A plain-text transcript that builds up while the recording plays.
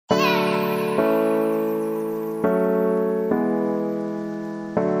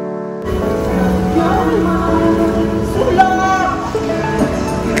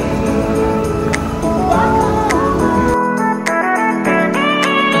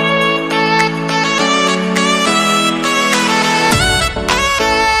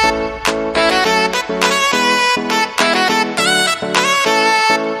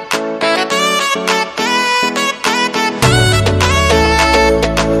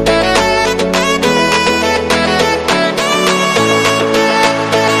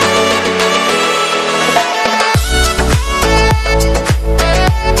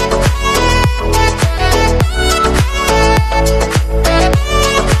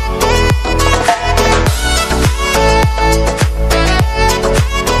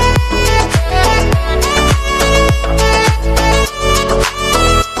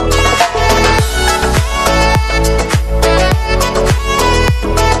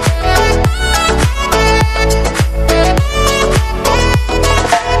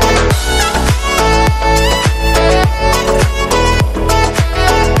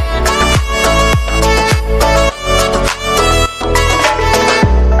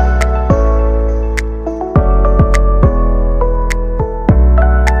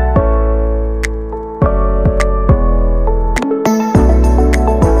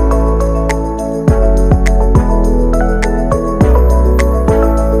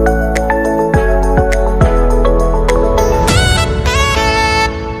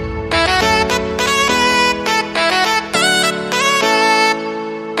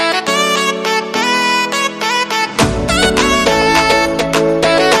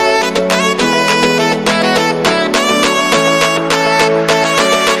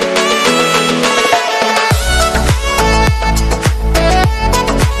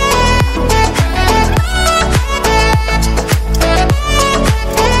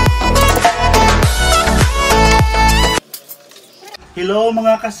Hello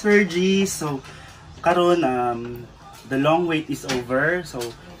mga ka-Sergi! So, karon the long wait is over. So,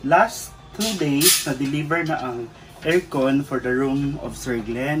 last 2 days, na-deliver na ang aircon for the room of Sir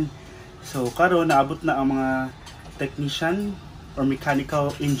Glenn. So, karon naabot na ang mga technician or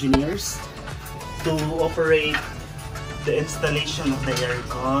mechanical engineers to operate the installation of the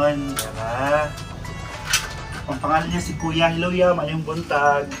aircon. Diba? Ang pangalan niya si Kuya. Hello ya, mayong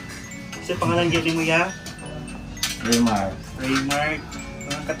buntag. Kasi pangalan niya mo ya? Raymar. Raymar.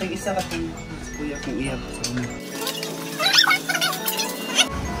 Katong isa katong si Kuya kung iya.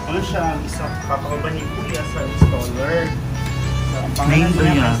 Ano siya ang isa kakauban ni Kuya sa installer. So, ang pangalan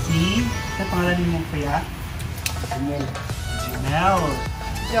niya si... Ano pangalan niyo mo Kuya? Jumel. Jumel.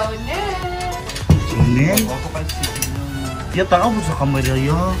 Jonel! Jonel? Ako pa si Jumel. Ya, tao mo sa kamera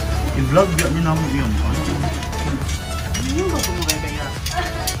ya. I-vlog yan niya namin yun. Ano yung bago mo kaya?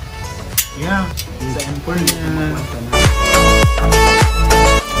 Yeah, sa empor niya.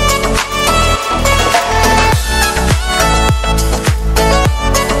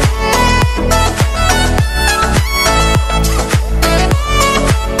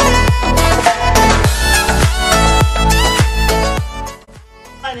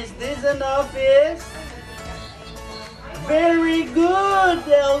 Is this an office? Very good,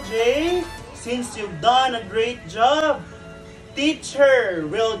 LJ. Since you've done a great job, teacher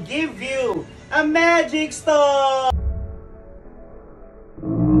will give you a magic star.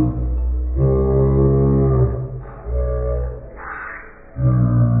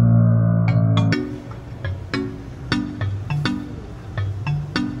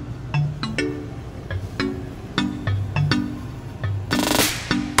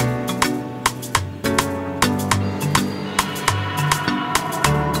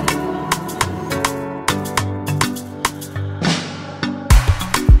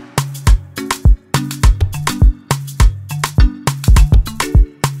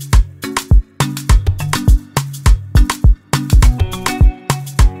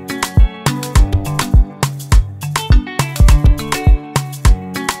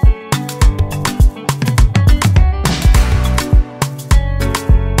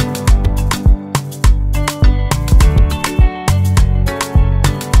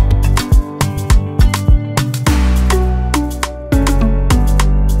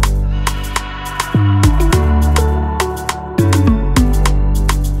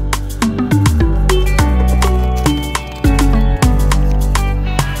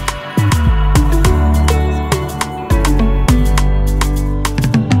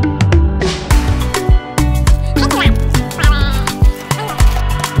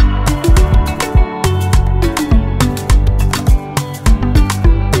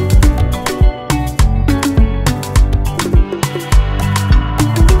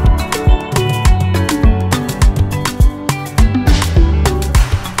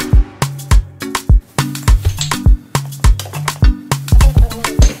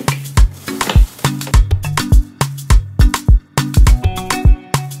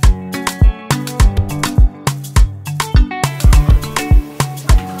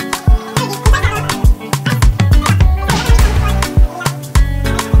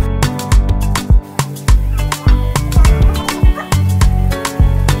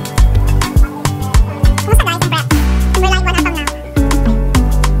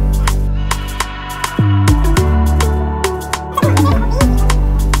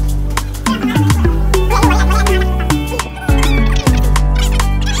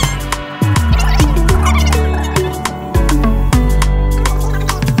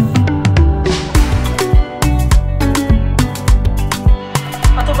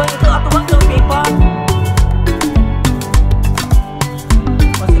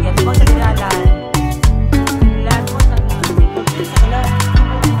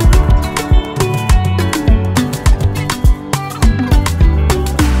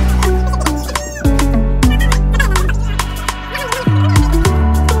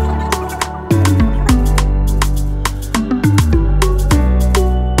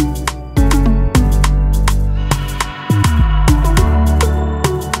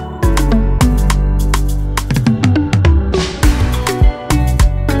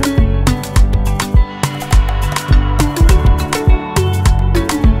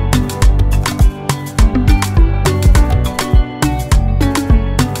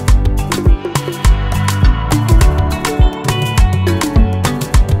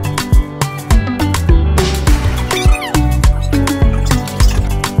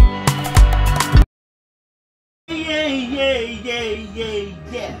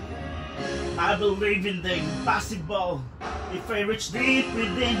 I believe in the impossible if I reach deep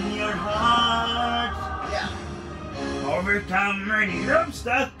within your heart. Yeah. Overcome any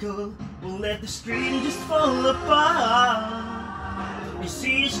obstacle, won't let the screen just fall apart. You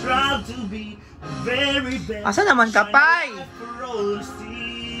see, you strive to be the very best. Asa naman ka, Pai? For all to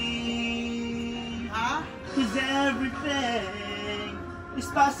see. Cause everything is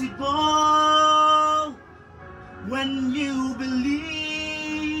possible when you believe.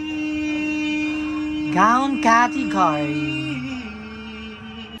 Gown category.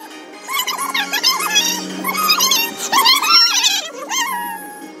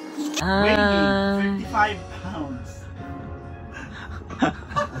 Weighing 35 pounds.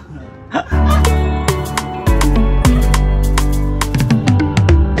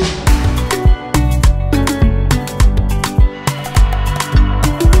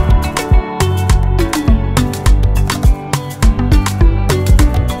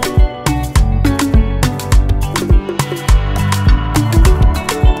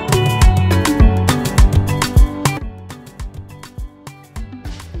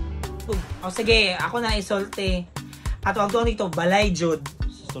 O sige, ako na isolte. At wag doon ito, Balay Jud.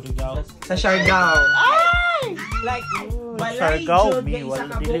 Sa Siargao. Ay! Like, Balay Jud na isa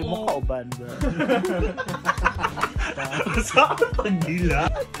ka dili mo kauban ba? Sa pagdila.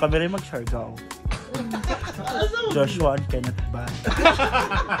 Kami rin mag-Siargao. Joshua and Kenneth ba?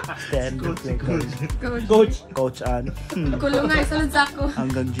 Coach Ann. Kulong nga, sulod sa ako.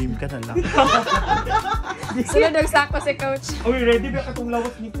 Hanggang gym ka na lang. Sulod ang sako si Coach. Uy, ready ba katong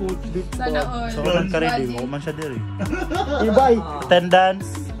lawas ni Coach? Sana all. So, man ka ready. Huwag man siya diri. Ibay!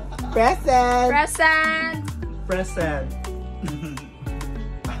 Attendance. Present! Present! Present!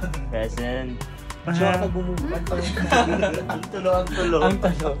 Present. Siya nag-bumubukan pa rin. Ang tulo. Ang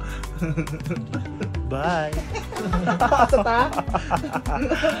talo. Bye. Asa ta?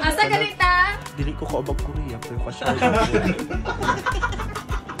 Asa ganita? Dili ko kaubag Korea, pero kasi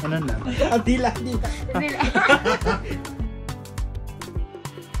ano na? Ang dila.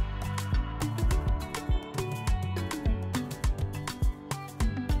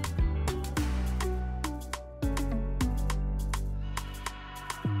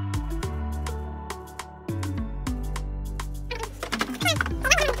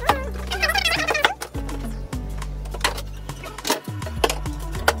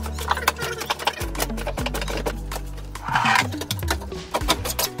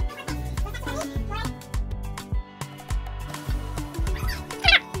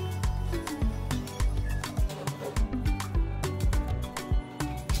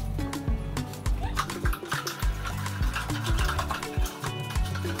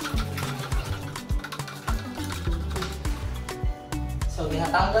 So,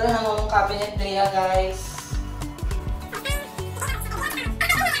 binatanggal na ng cabinet niya, guys.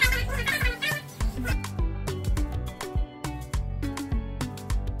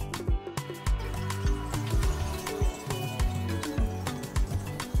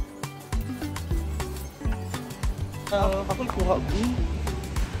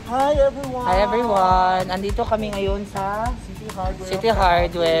 Hi everyone! Hi everyone! Andito kami ngayon sa City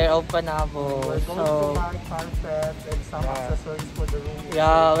Hardware of Panabo. So, carpet and some accessories for the room.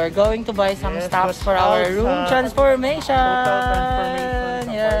 yeah, we're going to buy some stuff for our room transformation. Total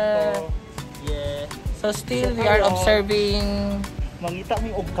transformation. Yeah. Yeah. So still we are observing Mangita mo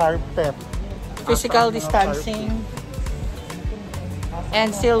yung carpet. physical distancing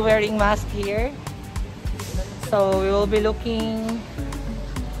and still wearing mask here. So we will be looking.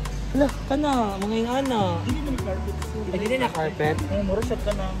 Hala, kana, mga yung ana. Hindi na carpet. Mura siya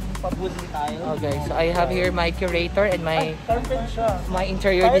ka ng pabuli tayo. Okay, so I have here my curator and my Carpet siya. my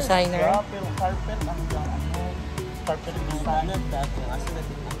interior designer. Pero carpet ang carpet designer dati. Asa na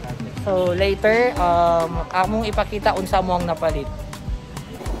din ang carpet. So later, among ipakita unsa mo ang napalit.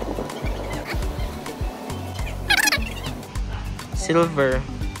 Silver.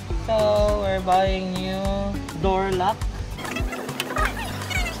 So we're buying new door lock.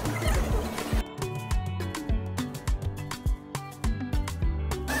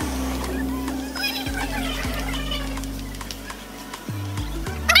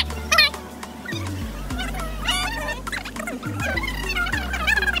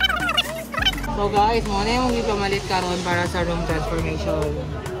 So guys, mo na yung ipamalit karon para sa room transformation.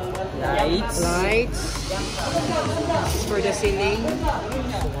 Lights for the ceiling.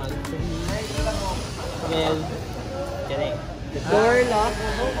 Well, door lock.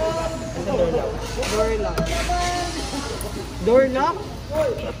 Door lock.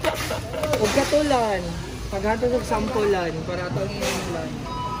 Huwag katulan. Paghato sa sampulan para itong inulan.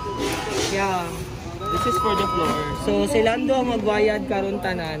 Yeah. This is for the floor. So silando ang magbayad karon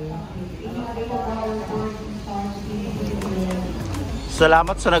tanan.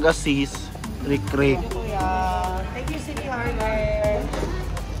 Salamat sa nag-assist. Rick. Thank you,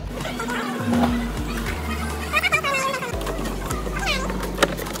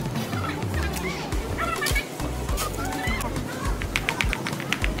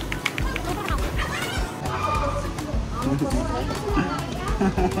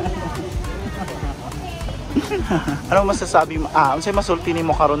 Ano masasabi mo? Unsay masulti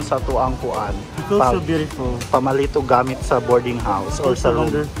nimo karon sa tuang kuan? It feels so beautiful. Pamalito gamit sa boarding house or It's sa so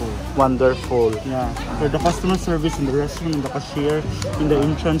room. wonderful. Wonderful. Yeah. For the customer service in the restaurant, in the cashier, in the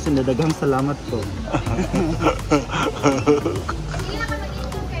entrance, in the daghang salamat po.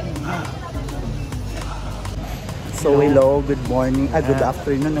 So hello, good morning. Good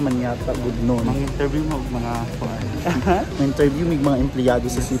afternoon naman yata. Good noon. Mga interview mo, mga kuan. May interview may mga empleyado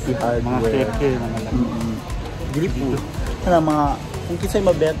sa City Mga Hardware. keke, mga Dili po. Kana mga kung kinsay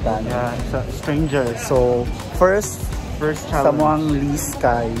mabeta. yeah, strangers. So first First sa challenge. moang list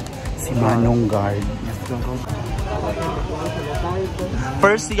kay si Manong Guard. Yes, go, go.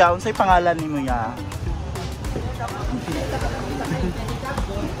 First siya, unsay pangalan nimo ya?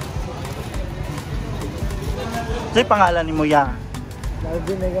 Unsay pangalan nimo ya?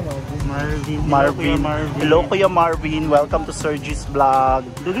 Marvin. Marvin. Hello Kuya Marvin. Welcome to Sergie's Vlog.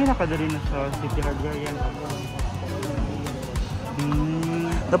 Dugay na ka dali na sa City Hardware yan.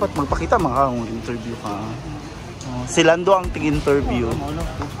 Dapat magpakita mga kang interview ka. Si Lando ang tig-interview.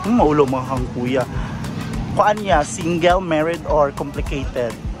 Maulo mga kang kuya. Kuan niya, single, married, or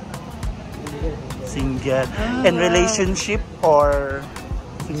complicated? Single. In relationship or...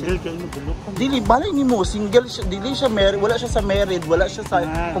 Single kayo na bulok. Dili, balay ni mo, single siya, dili siya married, wala siya sa married, wala siya sa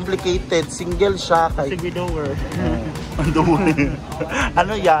complicated, single siya kay... Sig widower.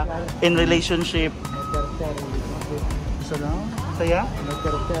 Ano ya, in relationship? Isa lang? Saya? Ano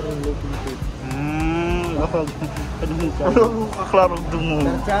kaklarong dumo?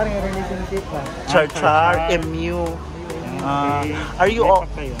 Char-char, MU. Are you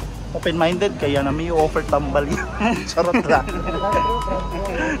open-minded kaya na may offer tambal yun? Charot lang.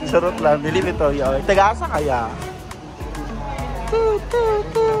 Charot lang, nilip ito. Taga-asa kaya?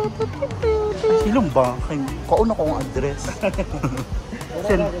 Silong ba? Kauna kong address.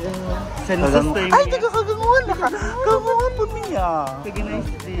 Census time. Ay, taga-kaganguan na ka. Kaganguan po niya.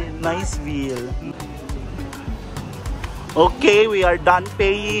 Taga-Niceville. Niceville. Okay, we are done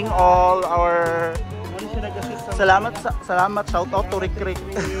paying all our... Salamat. Shout out to Rick Rick.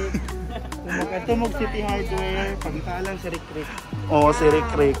 Tumog City Hardware. Pagkaalang si Rick Rick. Oh, si Rick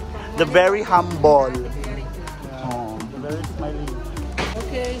Rick. The very humble. Oh. Very smiling.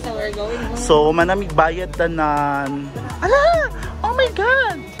 Okay, so we're going home. So, manamig bayad tanan. Ala! Oh my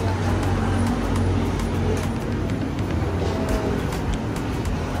God!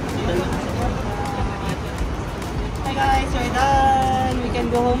 Hi guys, we're done. We can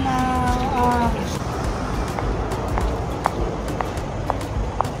go home now.